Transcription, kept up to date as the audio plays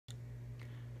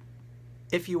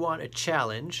If you want a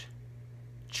challenge,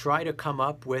 try to come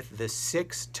up with the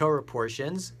 6 Torah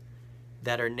portions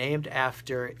that are named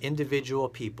after individual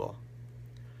people.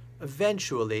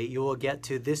 Eventually, you will get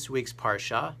to this week's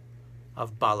Parsha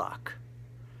of Balak,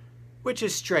 which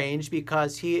is strange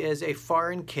because he is a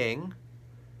foreign king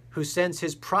who sends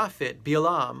his prophet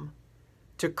Balaam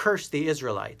to curse the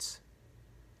Israelites.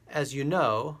 As you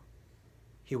know,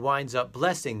 he winds up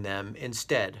blessing them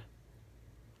instead.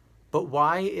 But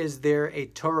why is there a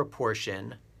Torah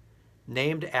portion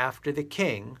named after the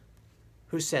king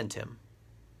who sent him?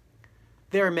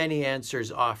 There are many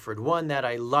answers offered. One that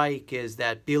I like is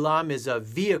that Balaam is a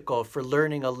vehicle for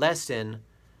learning a lesson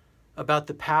about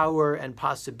the power and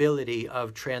possibility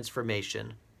of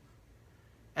transformation.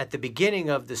 At the beginning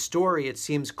of the story, it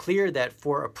seems clear that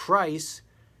for a price,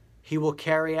 he will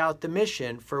carry out the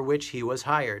mission for which he was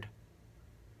hired.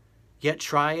 Yet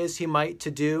try as he might to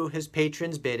do his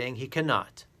patron's bidding, he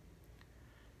cannot.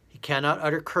 He cannot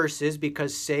utter curses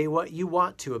because say what you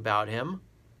want to about him.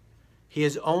 He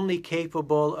is only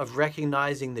capable of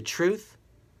recognizing the truth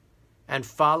and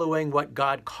following what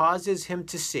God causes him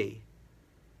to see,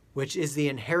 which is the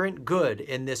inherent good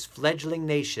in this fledgling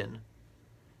nation,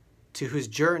 to whose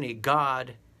journey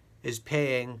God is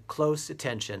paying close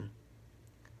attention.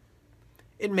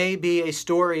 It may be a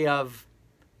story of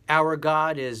our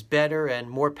God is better and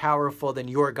more powerful than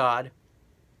your God,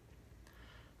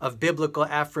 of biblical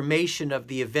affirmation of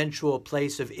the eventual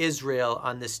place of Israel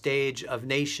on the stage of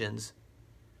nations.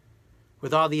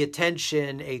 With all the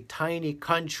attention a tiny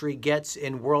country gets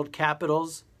in world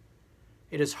capitals,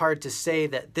 it is hard to say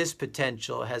that this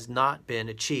potential has not been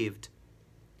achieved.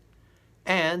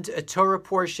 And a Torah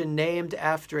portion named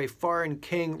after a foreign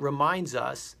king reminds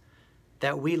us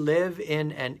that we live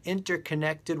in an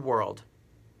interconnected world.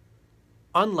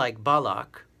 Unlike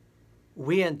Balak,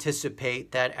 we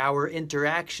anticipate that our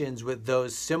interactions with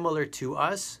those similar to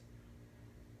us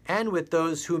and with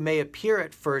those who may appear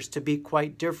at first to be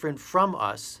quite different from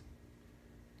us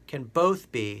can both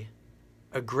be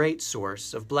a great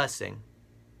source of blessing.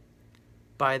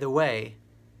 By the way,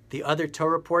 the other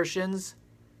Torah portions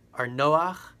are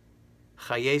Noach,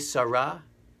 Chaye Sarah,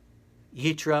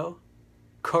 Yitro,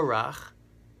 Korach,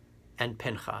 and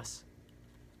Pinchas.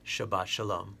 Shabbat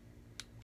Shalom.